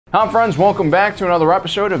Hi friends, welcome back to another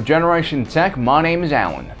episode of Generation Tech. My name is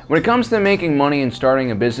Alan. When it comes to making money and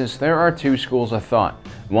starting a business, there are two schools of thought.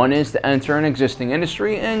 One is to enter an existing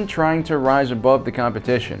industry and trying to rise above the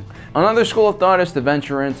competition. Another school of thought is to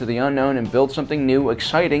venture into the unknown and build something new,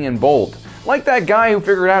 exciting, and bold. Like that guy who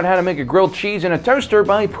figured out how to make a grilled cheese in a toaster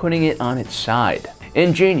by putting it on its side.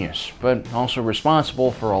 Ingenious, but also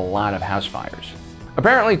responsible for a lot of house fires.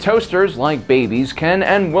 Apparently toasters, like babies, can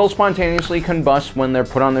and will spontaneously combust when they're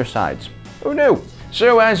put on their sides. Who knew?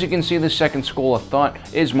 So as you can see, the second school of thought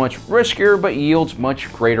is much riskier but yields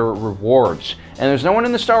much greater rewards. And there's no one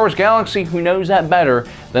in the Star Wars galaxy who knows that better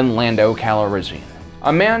than Lando Calrissian.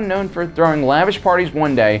 A man known for throwing lavish parties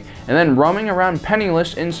one day and then roaming around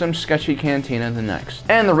penniless in some sketchy cantina the next.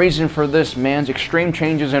 And the reason for this man's extreme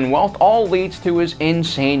changes in wealth all leads to his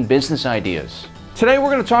insane business ideas. Today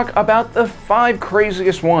we're going to talk about the 5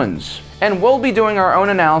 craziest ones, and we'll be doing our own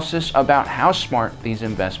analysis about how smart these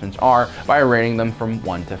investments are by rating them from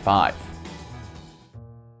 1 to 5.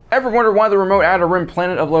 Ever wonder why the remote outer rim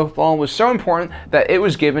planet of Lothal was so important that it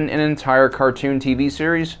was given an entire cartoon TV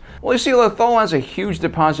series? Well, you see, Lothal has a huge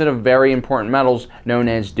deposit of very important metals known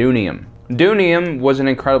as dunium. Dunium was an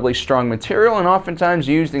incredibly strong material and oftentimes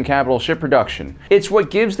used in capital ship production. It's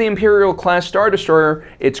what gives the Imperial-class Star Destroyer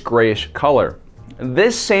its grayish color.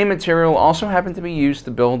 This same material also happened to be used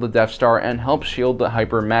to build the Death Star and help shield the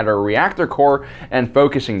hypermatter reactor core and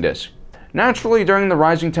focusing disk. Naturally, during the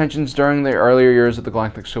rising tensions during the earlier years of the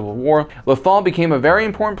Galactic Civil War, Lothal became a very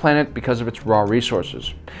important planet because of its raw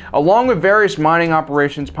resources. Along with various mining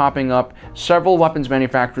operations popping up, several weapons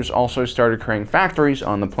manufacturers also started creating factories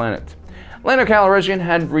on the planet. Lando Calrissian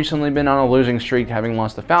had recently been on a losing streak, having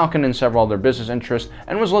lost the Falcon and several other business interests,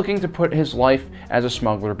 and was looking to put his life as a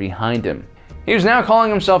smuggler behind him. He was now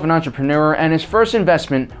calling himself an entrepreneur, and his first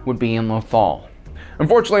investment would be in Lothal.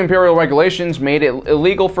 Unfortunately, Imperial regulations made it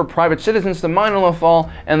illegal for private citizens to mine in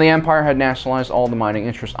Lothal, and the Empire had nationalized all the mining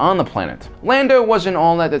interests on the planet. Lando wasn't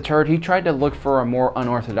all that deterred. He tried to look for a more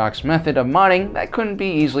unorthodox method of mining that couldn't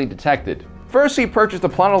be easily detected. First, he purchased a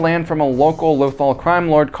plot of land from a local Lothal crime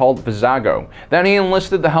lord called Vizago. Then he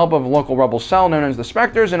enlisted the help of a local rebel cell known as the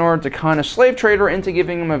Spectres in order to con a slave trader into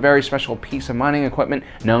giving him a very special piece of mining equipment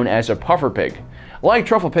known as a puffer pig. Like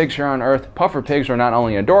truffle pigs here on Earth, puffer pigs are not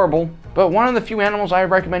only adorable, but one of the few animals I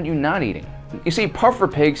recommend you not eating. You see, puffer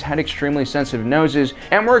pigs had extremely sensitive noses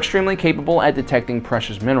and were extremely capable at detecting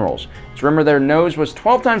precious minerals. So remember, their nose was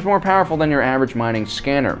 12 times more powerful than your average mining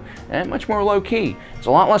scanner, and much more low-key. It's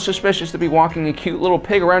a lot less suspicious to be walking a cute little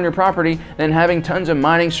pig around your property than having tons of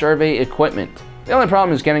mining survey equipment. The only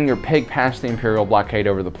problem is getting your pig past the Imperial blockade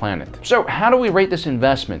over the planet. So how do we rate this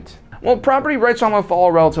investment? Well, property rights on Lothal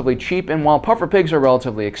are relatively cheap, and while puffer pigs are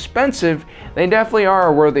relatively expensive, they definitely are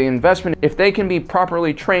a worthy investment if they can be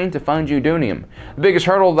properly trained to find you dunium. The biggest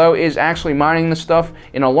hurdle, though, is actually mining the stuff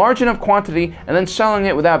in a large enough quantity and then selling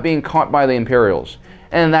it without being caught by the Imperials.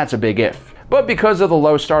 And that's a big if. But because of the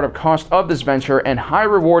low startup cost of this venture and high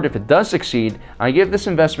reward if it does succeed, I give this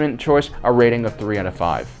investment choice a rating of 3 out of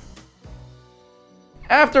 5.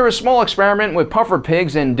 After a small experiment with puffer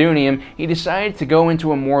pigs and dunium, he decided to go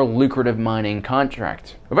into a more lucrative mining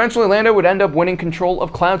contract. Eventually, Lando would end up winning control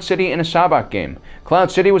of Cloud City in a Sabacc game.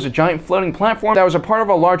 Cloud City was a giant floating platform that was a part of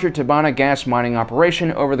a larger Tibanna gas mining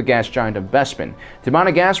operation over the gas giant of Bespin.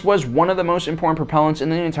 Tibanna gas was one of the most important propellants in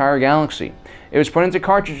the entire galaxy. It was put into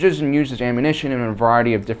cartridges and used as ammunition in a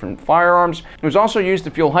variety of different firearms. It was also used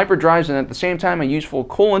to fuel hyperdrives and at the same time a useful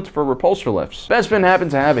coolant for repulsor lifts. Bespin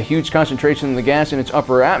happened to have a huge concentration of the gas in its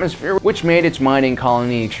upper atmosphere, which made its mining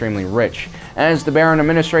colony extremely rich. As the Baron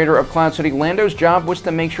Administrator of Cloud City, Lando's job was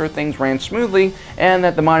to make sure things ran smoothly and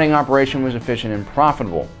that the mining operation was efficient and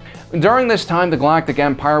profitable. During this time, the Galactic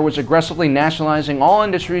Empire was aggressively nationalizing all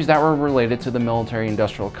industries that were related to the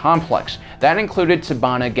military-industrial complex. That included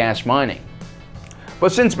Tibanna gas mining.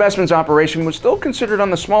 But since Bespin's operation was still considered on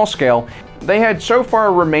the small scale, they had so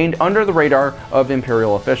far remained under the radar of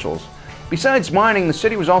Imperial officials. Besides mining, the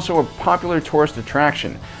city was also a popular tourist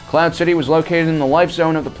attraction. Cloud City was located in the life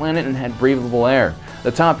zone of the planet and had breathable air.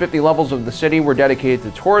 The top 50 levels of the city were dedicated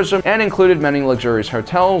to tourism and included many luxurious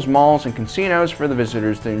hotels, malls, and casinos for the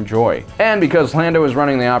visitors to enjoy. And because Lando was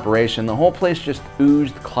running the operation, the whole place just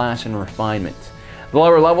oozed class and refinement. The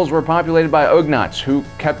lower levels were populated by Ugnaughts, who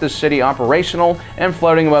kept the city operational and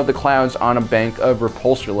floating above the clouds on a bank of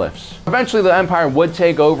repulsor lifts. Eventually, the Empire would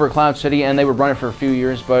take over Cloud City and they would run it for a few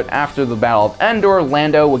years, but after the Battle of Endor,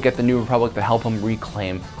 Lando would get the New Republic to help him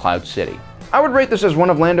reclaim Cloud City. I would rate this as one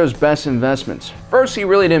of Lando's best investments. First, he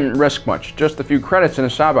really didn't risk much, just a few credits in a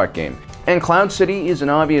Sabacc game. And Cloud City is an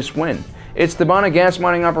obvious win. Its Debana gas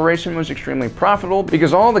mining operation was extremely profitable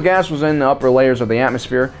because all the gas was in the upper layers of the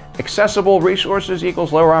atmosphere. Accessible resources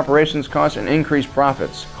equals lower operations costs and increased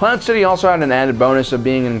profits. Cloud City also had an added bonus of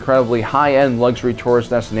being an incredibly high-end luxury tourist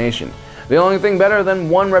destination. The only thing better than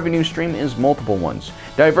one revenue stream is multiple ones.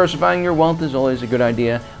 Diversifying your wealth is always a good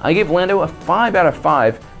idea. I give Lando a 5 out of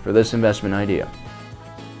 5 for this investment idea.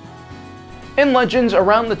 In Legends,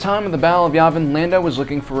 around the time of the Battle of Yavin, Lando was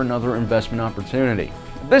looking for another investment opportunity.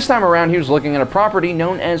 This time around, he was looking at a property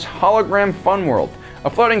known as Hologram Fun World, a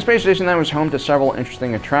floating space station that was home to several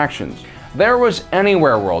interesting attractions. There was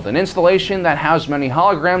Anywhere World, an installation that housed many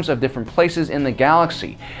holograms of different places in the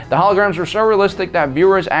galaxy. The holograms were so realistic that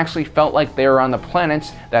viewers actually felt like they were on the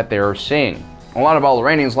planets that they were seeing. A lot of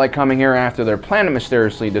Alderanians like coming here after their planet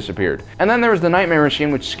mysteriously disappeared. And then there was the Nightmare Machine,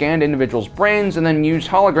 which scanned individuals' brains and then used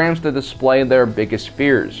holograms to display their biggest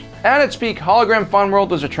fears. At its peak, Hologram Fun World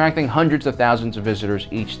was attracting hundreds of thousands of visitors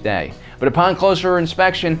each day. But upon closer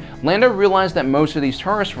inspection, Lando realized that most of these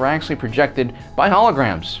tourists were actually projected by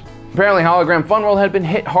holograms. Apparently, Hologram Fun World had been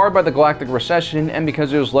hit hard by the galactic recession, and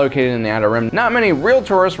because it was located in the Outer Rim, not many real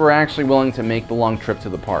tourists were actually willing to make the long trip to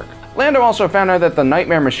the park. Lando also found out that the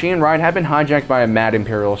Nightmare Machine ride had been hijacked by a mad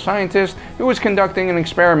Imperial scientist who was conducting an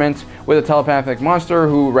experiment with a telepathic monster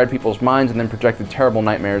who read people's minds and then projected terrible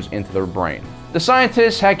nightmares into their brain. The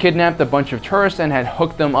scientist had kidnapped a bunch of tourists and had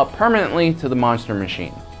hooked them up permanently to the monster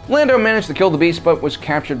machine. Lando managed to kill the beast but was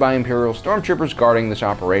captured by Imperial stormtroopers guarding this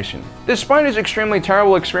operation. Despite his extremely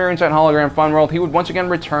terrible experience at Hologram Fun World, he would once again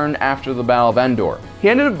return after the Battle of Endor. He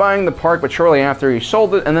ended up buying the park, but shortly after he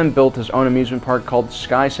sold it and then built his own amusement park called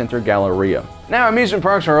Sky Center Galleria. Now, amusement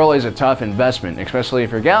parks are always a tough investment, especially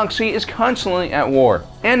if your galaxy is constantly at war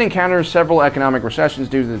and encounters several economic recessions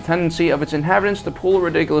due to the tendency of its inhabitants to pool a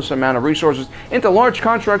ridiculous amount of resources into large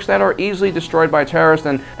constructs that are easily destroyed by terrorists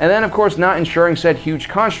and then of course not insuring said huge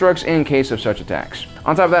constructs in case of such attacks.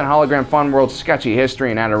 On top of that, Hologram Fun World's sketchy history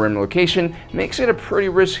and Outer Rim location makes it a pretty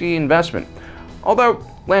risky investment. Although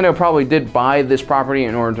Lando probably did buy this property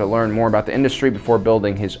in order to learn more about the industry before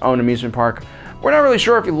building his own amusement park. We're not really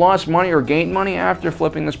sure if he lost money or gained money after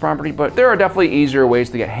flipping this property, but there are definitely easier ways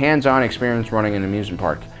to get hands-on experience running an amusement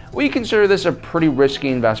park. We consider this a pretty risky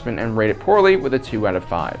investment and rate it poorly with a 2 out of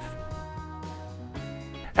 5.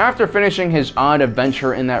 After finishing his odd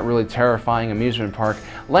adventure in that really terrifying amusement park,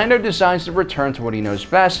 Lando decides to return to what he knows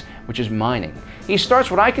best, which is mining. He starts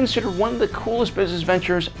what I consider one of the coolest business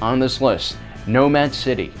ventures on this list, Nomad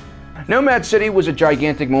City. Nomad City was a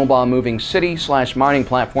gigantic mobile moving city/mining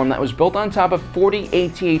platform that was built on top of 40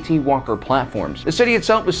 AT-AT Walker platforms. The city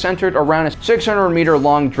itself was centered around a 600-meter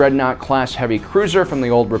long Dreadnought class heavy cruiser from the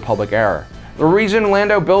Old Republic era. The reason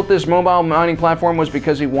Lando built this mobile mining platform was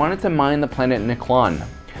because he wanted to mine the planet Niklon.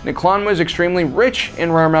 Niklon was extremely rich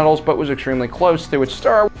in rare metals but was extremely close to its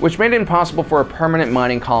star, which made it impossible for a permanent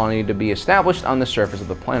mining colony to be established on the surface of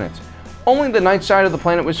the planet. Only the night side of the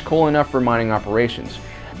planet was cool enough for mining operations.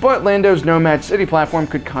 But Lando's Nomad City platform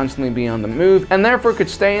could constantly be on the move, and therefore could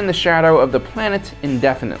stay in the shadow of the planet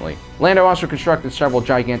indefinitely. Lando also constructed several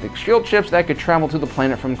gigantic shield ships that could travel to the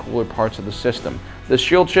planet from cooler parts of the system. The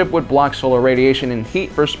shield ship would block solar radiation and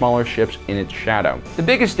heat for smaller ships in its shadow. The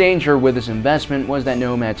biggest danger with this investment was that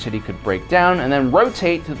Nomad City could break down and then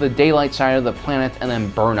rotate to the daylight side of the planet and then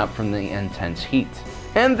burn up from the intense heat.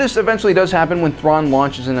 And this eventually does happen when Thrawn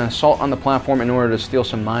launches an assault on the platform in order to steal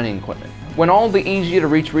some mining equipment. When all the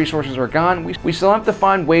easy-to-reach resources are gone, we still have to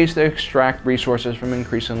find ways to extract resources from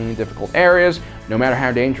increasingly difficult areas, no matter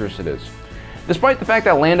how dangerous it is. Despite the fact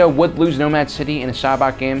that Lando would lose Nomad City in a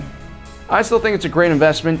Sabacc game, I still think it's a great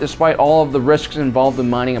investment despite all of the risks involved in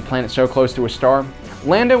mining a planet so close to a star.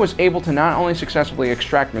 Lando was able to not only successfully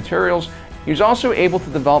extract materials, he was also able to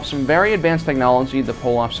develop some very advanced technology to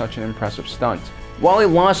pull off such an impressive stunt. While he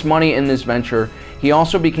lost money in this venture, he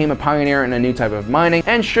also became a pioneer in a new type of mining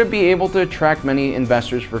and should be able to attract many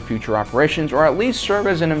investors for future operations, or at least serve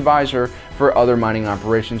as an advisor for other mining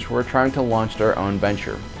operations who are trying to launch their own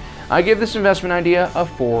venture. I give this investment idea a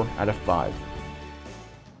 4 out of 5.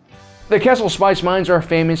 The Kessel Spice Mines are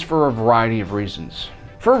famous for a variety of reasons.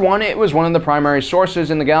 For one, it was one of the primary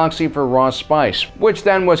sources in the galaxy for raw spice, which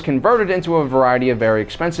then was converted into a variety of very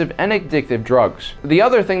expensive and addictive drugs. The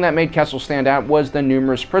other thing that made Kessel stand out was the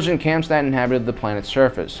numerous prison camps that inhabited the planet's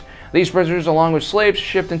surface. These prisoners, along with slaves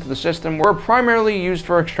shipped into the system, were primarily used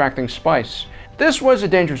for extracting spice. This was a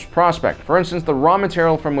dangerous prospect. For instance, the raw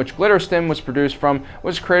material from which glitter stim was produced from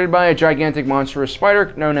was created by a gigantic monstrous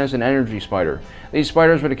spider known as an energy spider. These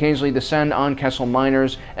spiders would occasionally descend on Kessel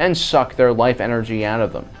miners and suck their life energy out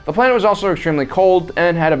of them. The planet was also extremely cold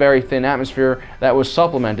and had a very thin atmosphere that was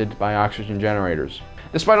supplemented by oxygen generators.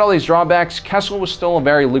 Despite all these drawbacks, Kessel was still a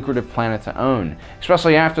very lucrative planet to own,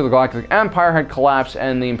 especially after the Galactic Empire had collapsed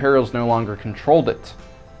and the Imperials no longer controlled it.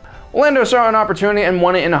 Lando saw an opportunity and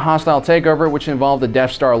won it in a hostile takeover, which involved a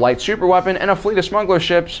Death Star light superweapon and a fleet of smuggler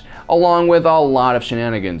ships, along with a lot of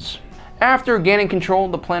shenanigans. After gaining control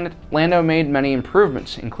of the planet, Lando made many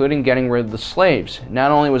improvements, including getting rid of the slaves.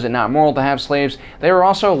 Not only was it not moral to have slaves, they were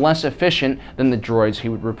also less efficient than the droids he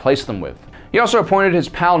would replace them with. He also appointed his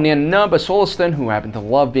pal Nien Nunb, a Solistan who happened to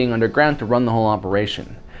love being underground, to run the whole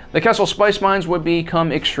operation. The Kessel spice mines would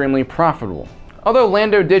become extremely profitable. Although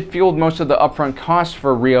Lando did field most of the upfront costs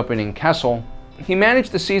for reopening Kessel, he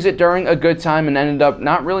managed to seize it during a good time and ended up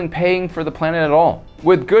not really paying for the planet at all.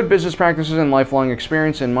 With good business practices and lifelong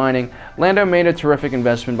experience in mining, Lando made a terrific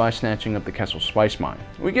investment by snatching up the Kessel spice mine.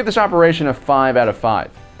 We give this operation a 5 out of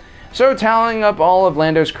 5. So tallying up all of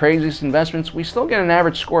Lando's craziest investments, we still get an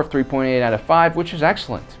average score of 3.8 out of 5, which is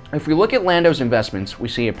excellent. If we look at Lando's investments, we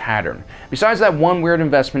see a pattern. Besides that one weird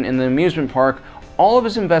investment in the amusement park, all of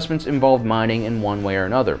his investments involve mining in one way or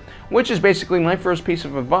another, which is basically my first piece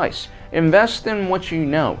of advice. Invest in what you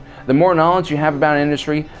know. The more knowledge you have about an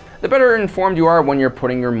industry, the better informed you are when you're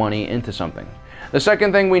putting your money into something. The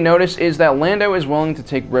second thing we notice is that Lando is willing to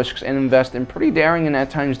take risks and invest in pretty daring and at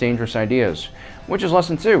times dangerous ideas, which is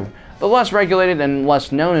lesson 2. The less regulated and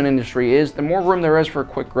less known an industry is, the more room there is for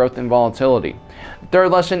quick growth and volatility. The third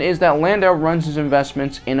lesson is that Lando runs his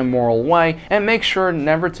investments in a moral way and makes sure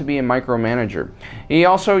never to be a micromanager. He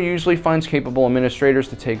also usually finds capable administrators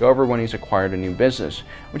to take over when he's acquired a new business,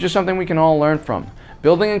 which is something we can all learn from.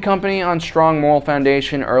 Building a company on strong moral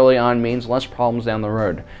foundation early on means less problems down the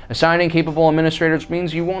road. Assigning capable administrators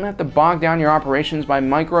means you won't have to bog down your operations by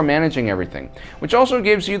micromanaging everything, which also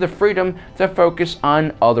gives you the freedom to focus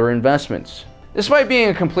on other investments. Despite being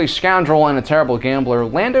a complete scoundrel and a terrible gambler,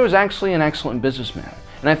 Lando is actually an excellent businessman,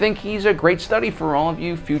 and I think he's a great study for all of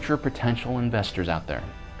you future potential investors out there.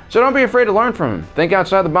 So don't be afraid to learn from him. Think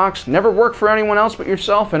outside the box, never work for anyone else but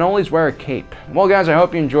yourself, and always wear a cape. Well guys, I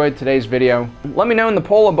hope you enjoyed today's video. Let me know in the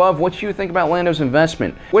poll above what you think about Lando's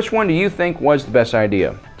investment. Which one do you think was the best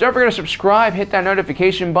idea? Don't forget to subscribe, hit that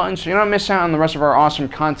notification button so you don't miss out on the rest of our awesome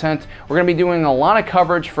content. We're going to be doing a lot of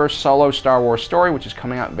coverage for Solo Star Wars Story, which is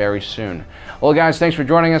coming out very soon. Well guys, thanks for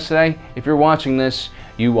joining us today. If you're watching this,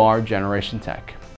 you are Generation Tech.